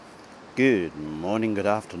Good morning, good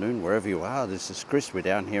afternoon, wherever you are. This is Chris. We're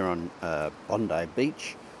down here on Bondi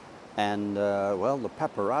Beach, and the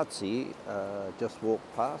paparazzi just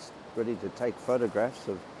walked past, ready to take photographs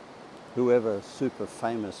of whoever super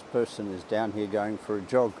famous person is down here going for a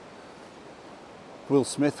jog. Will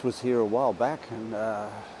Smith was here a while back, and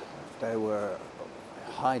they were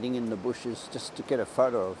hiding in the bushes just to get a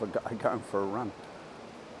photo of a guy going for a run.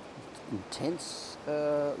 Intense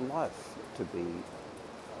life to be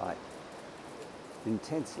like.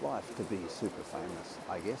 Intense life to be super famous,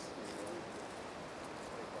 I guess.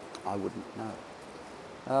 I wouldn't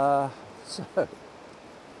know. So,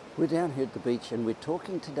 we're down here at the beach and we're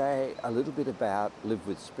talking today a little bit about live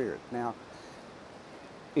with spirit. Now,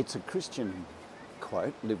 it's a Christian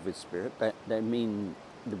quote, live with spirit. They mean,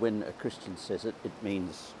 when a Christian says it, it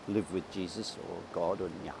means live with Jesus or God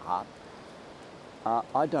in your heart.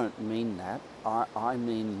 I don't mean that. I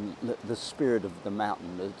mean the spirit of the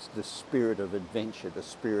mountain. It's the spirit of adventure, the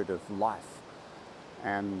spirit of life.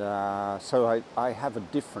 And so I have a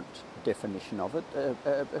different definition of it.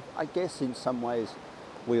 I guess in some ways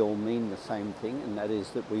we all mean the same thing, and that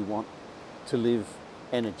is that we want to live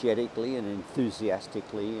energetically and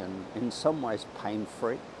enthusiastically and in some ways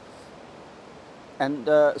pain-free. And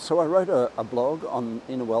so I wrote a blog on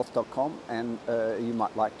innerwealth.com, and you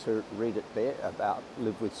might like to read it there about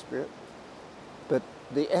Live with Spirit. But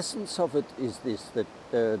the essence of it is this, that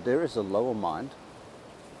there is a lower mind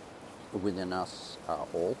within us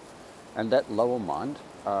all, and that lower mind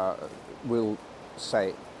will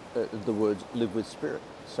say the words live with spirit.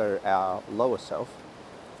 So our lower self,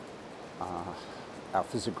 our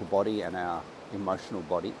physical body and our emotional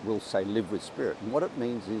body will say live with spirit. And what it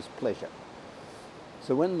means is pleasure.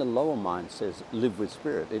 So when the lower mind says live with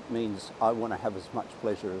spirit, it means I want to have as much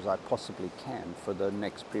pleasure as I possibly can for the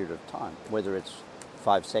next period of time, whether it's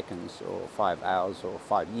 5 seconds or 5 hours or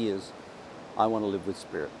 5 years. I want to live with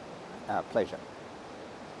spirit, pleasure.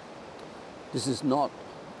 This is not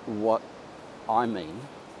what I mean,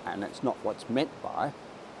 and it's not what's meant by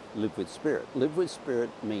live with spirit. Live with spirit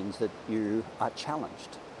means that you are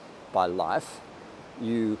challenged by life.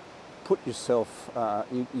 You put yourself,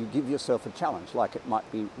 you give yourself a challenge, like it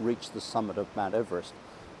might be reach the summit of Mount Everest,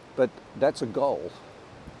 but that's a goal.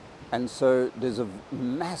 And so there's a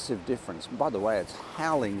massive difference. By the way, it's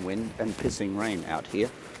howling wind and pissing rain out here,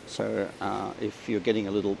 so if you're getting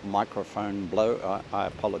a little microphone blow, I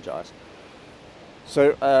apologize.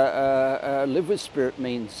 So live with spirit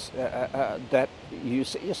means that you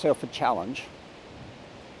set yourself a challenge,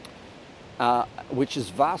 which is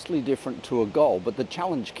vastly different to a goal, but the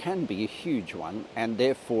challenge can be a huge one, and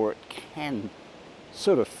therefore it can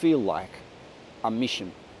sort of feel like a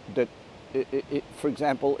mission. That, for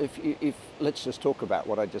example, if let's just talk about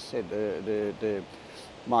what I just said.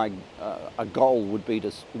 A goal would be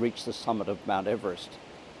to reach the summit of Mount Everest,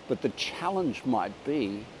 but the challenge might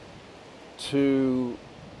be to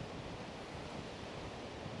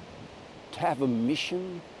have a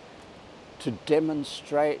mission to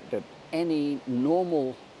demonstrate that any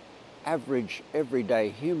normal, average, everyday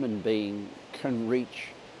human being can reach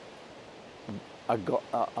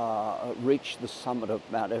the summit of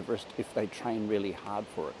Mount Everest if they train really hard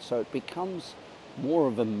for it. So it becomes more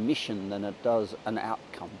of a mission than it does an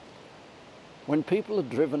outcome. When people are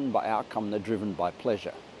driven by outcome, they're driven by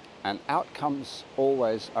pleasure. And outcomes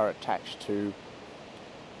always are attached to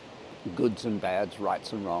goods and bads,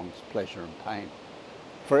 rights and wrongs, pleasure and pain.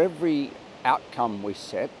 For every outcome we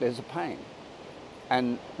set, there's a pain.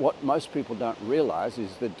 And what most people don't realize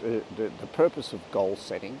is that the purpose of goal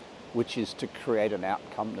setting, which is to create an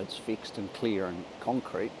outcome that's fixed and clear and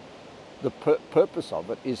concrete, the purpose of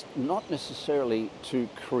it is not necessarily to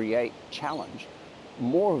create challenge.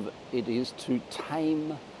 More of it is to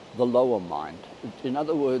tame the lower mind. In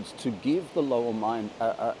other words, to give the lower mind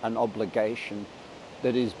an obligation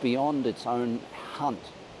that is beyond its own hunt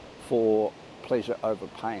for pleasure over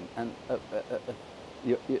pain. And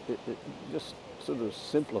you're just sort of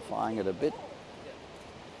simplifying it a bit.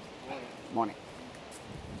 Morning.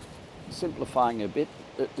 Simplifying a bit,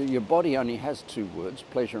 your body only has 2 words,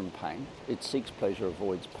 pleasure and pain. It seeks pleasure,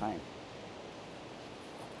 avoids pain.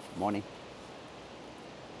 Morning.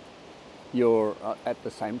 At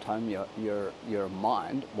the same time, your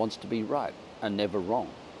mind wants to be right and never wrong.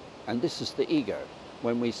 And this is the ego.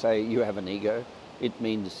 When we say you have an ego, it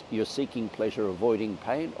means you're seeking pleasure, avoiding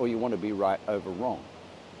pain, or you want to be right over wrong.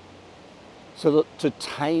 So to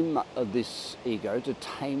tame this ego, to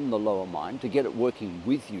tame the lower mind, to get it working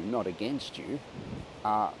with you, not against you,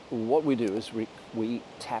 what we do is we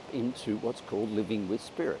tap into what's called living with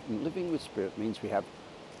spirit. And living with spirit means we have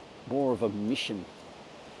more of a mission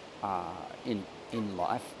in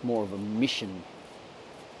life, more of a mission,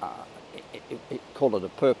 call it a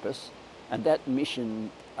purpose, and that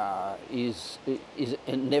mission is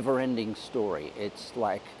a never-ending story. It's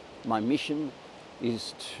like my mission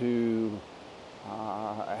is to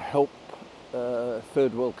help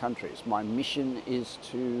third world countries. My mission is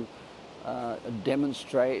to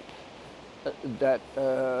demonstrate that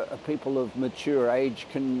people of mature age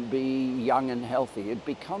can be young and healthy. It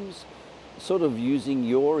becomes sort of using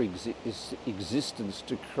your existence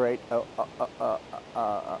to create a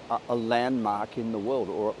landmark in the world,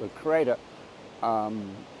 or create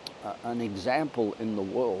an example in the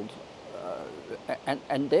world,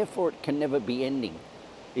 and therefore it can never be ending.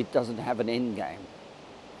 It doesn't have an end game.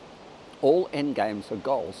 All end games are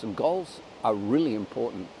goals, and goals are really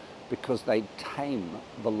important because they tame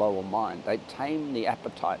the lower mind. They tame the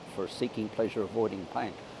appetite for seeking pleasure, avoiding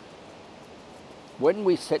pain. When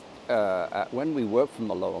we when we work from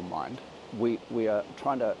the lower mind, we are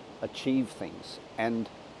trying to achieve things, and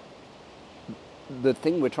the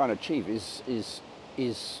thing we're trying to achieve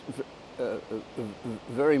is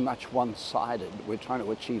very much one-sided. We're trying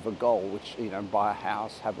to achieve a goal, which, buy a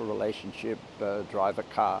house, have a relationship, drive a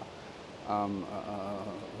car,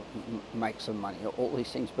 make some money, all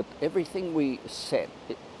these things. But everything we set,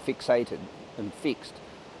 fixated and fixed,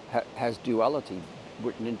 has duality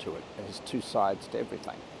written into it. There's two sides to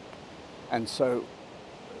everything. And so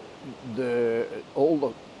all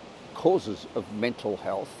the causes of mental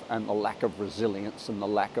health and the lack of resilience and the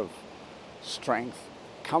lack of strength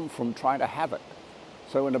come from trying to have it.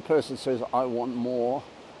 So when a person says, I want more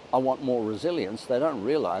resilience, they don't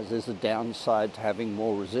realize there's a downside to having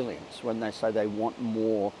more resilience. When they say they want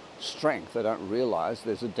more strength, they don't realize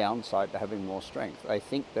there's a downside to having more strength. They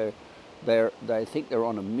think they're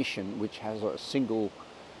on a mission which has a single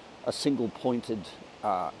pointed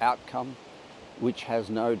outcome, which has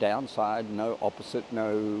no downside, no opposite,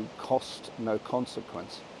 no cost, no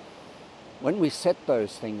consequence. When we set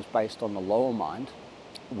those things based on the lower mind,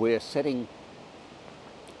 we're setting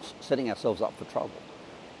ourselves up for trouble.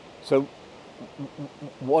 So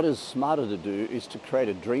what is smarter to do is to create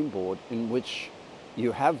a dream board in which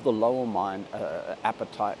you have the lower mind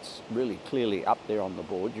appetites really clearly up there on the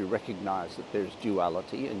board. You recognize that there's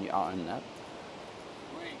duality and you own that.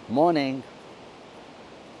 Morning.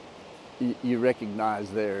 You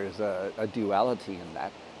recognize there is a duality in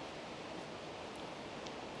that.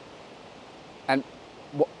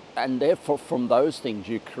 And therefore from those things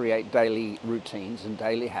you create daily routines and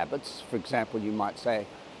daily habits. For example, you might say,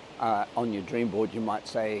 on your dream board, you might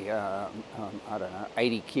say,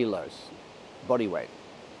 80 kilos body weight.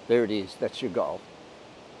 There it is, that's your goal.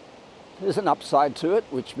 There's an upside to it,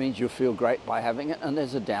 which means you'll feel great by having it, and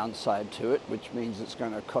there's a downside to it, which means it's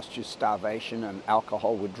going to cost you starvation and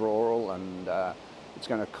alcohol withdrawal, and it's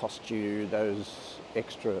going to cost you those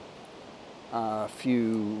extra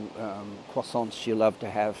few croissants you love to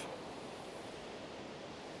have,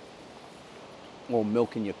 or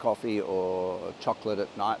milk in your coffee, or chocolate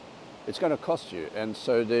at night. It's going to cost you. And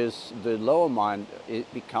so there's the lower mind.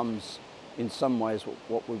 It becomes, in some ways,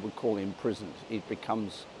 what we would call imprisoned. It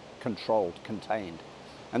becomes controlled, contained.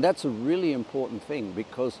 And that's a really important thing,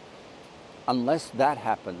 because unless that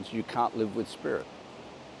happens, you can't live with spirit.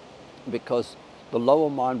 Because the lower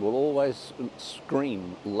mind will always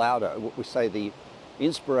scream louder. What we say, the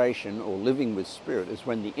inspiration or living with spirit is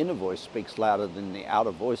when the inner voice speaks louder than the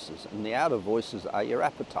outer voices. And the outer voices are your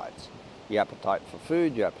appetites. Your appetite for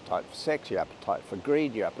food, your appetite for sex, your appetite for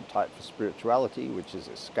greed, your appetite for spirituality, which is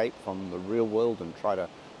escape from the real world and try to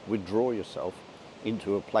withdraw yourself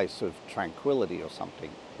into a place of tranquility or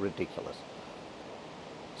something ridiculous.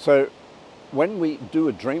 So when we do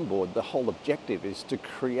a dream board, the whole objective is to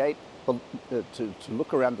create, to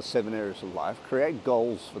look around the 7 areas of life, create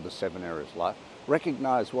goals for the 7 areas of life,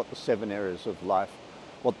 recognize what the 7 areas of life,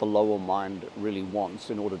 what the lower mind really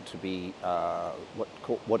wants in order to be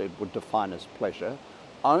what it would define as pleasure.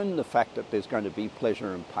 Own the fact that there's going to be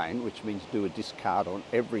pleasure and pain, which means do a discard on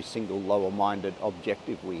every single lower-minded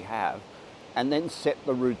objective we have, and then set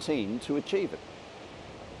the routine to achieve it,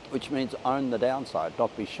 which means own the downside,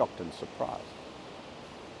 not be shocked and surprised.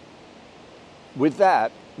 With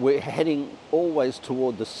that, we're heading always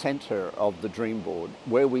toward the center of the dream board,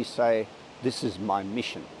 where we say, this is my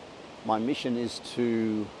mission. My mission is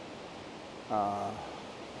to,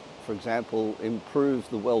 for example, improve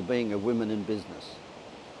the well-being of women in business.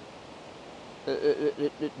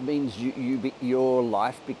 It means your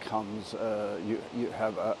life becomes, you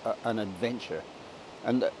have an adventure.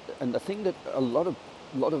 And the thing that a lot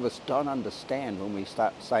of us don't understand when we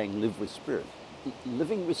start saying live with spirit,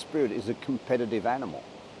 living with spirit is a competitive animal.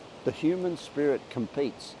 The human spirit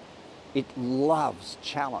competes. It loves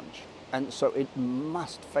challenge, and so it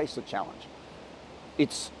must face a challenge.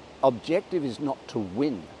 Its objective is not to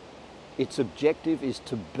win. Its objective is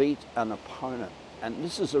to beat an opponent. And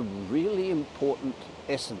this is a really important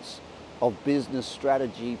essence of business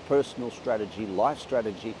strategy, personal strategy, life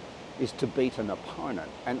strategy, is to beat an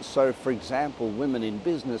opponent. And so, for example, women in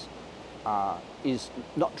business is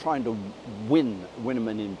not trying to win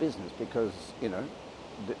women in business, because,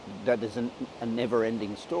 that is a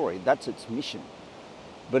never-ending story. That's its mission.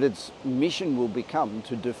 But its mission will become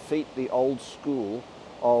to defeat the old school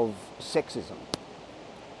of sexism.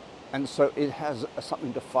 And so it has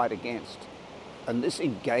something to fight against. And this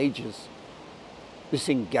engages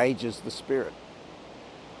the spirit.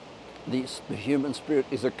 The human spirit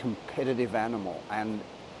is a competitive animal, and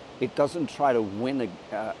it doesn't try to win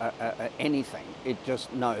anything. It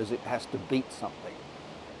just knows it has to beat something.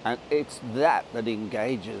 And it's that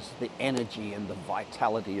engages the energy and the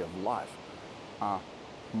vitality of life.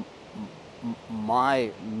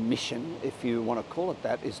 My mission, if you want to call it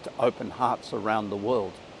that, is to open hearts around the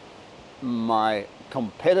world. My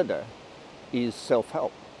competitor is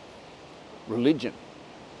self-help, religion,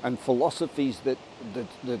 and philosophies that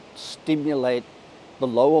stimulate the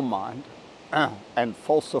lower mind and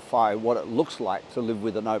falsify what it looks like to live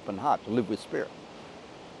with an open heart, to live with spirit.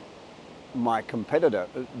 My competitor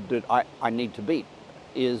that I need to beat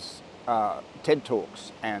is TED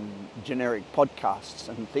Talks and generic podcasts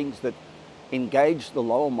and things that engage the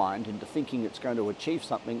lower mind into thinking it's going to achieve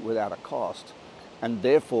something without a cost, and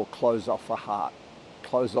therefore close off a heart,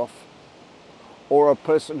 or a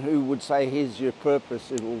person who would say, here's your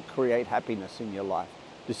purpose, it will create happiness in your life.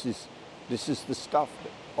 This is the stuff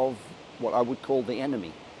of what I would call the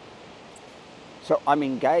enemy. So I'm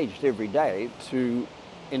engaged every day in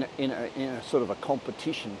a sort of a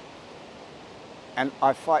competition, and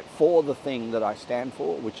I fight for the thing that I stand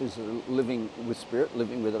for, which is living with spirit,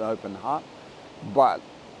 living with an open heart. But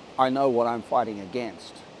I know what I'm fighting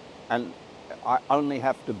against, and I only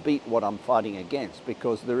have to beat what I'm fighting against,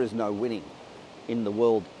 because there is no winning in the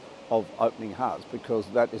world of opening hearts, because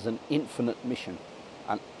that is an infinite mission,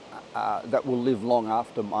 and that will live long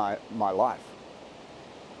after my life.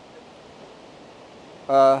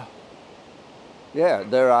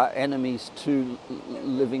 There are enemies to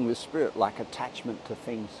living with spirit, like attachment to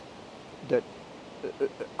things that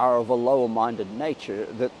are of a lower-minded nature,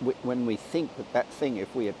 that when we think that thing,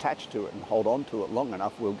 if we attach to it and hold on to it long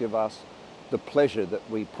enough, will give us the pleasure that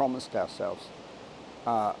we promised ourselves,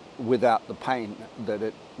 without the pain that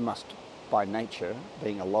it must, by nature,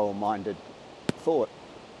 being a lower-minded thought,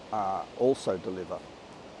 also deliver.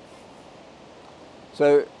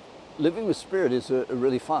 So living with spirit is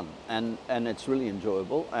really fun, and it's really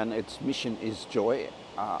enjoyable, and its mission is joy,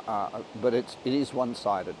 but it is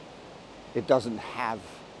one-sided. It doesn't have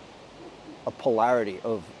a polarity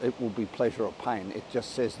of it will be pleasure or pain. It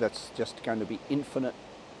just says that's just going to be infinite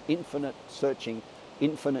searching,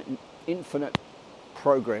 infinite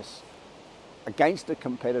progress against a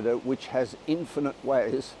competitor which has infinite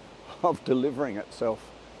ways of delivering itself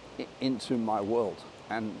into my world.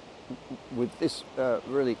 And with this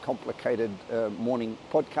really complicated morning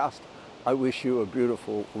podcast, I wish you a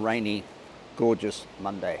beautiful, rainy, gorgeous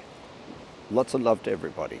Monday. Lots of love to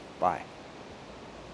everybody. Bye.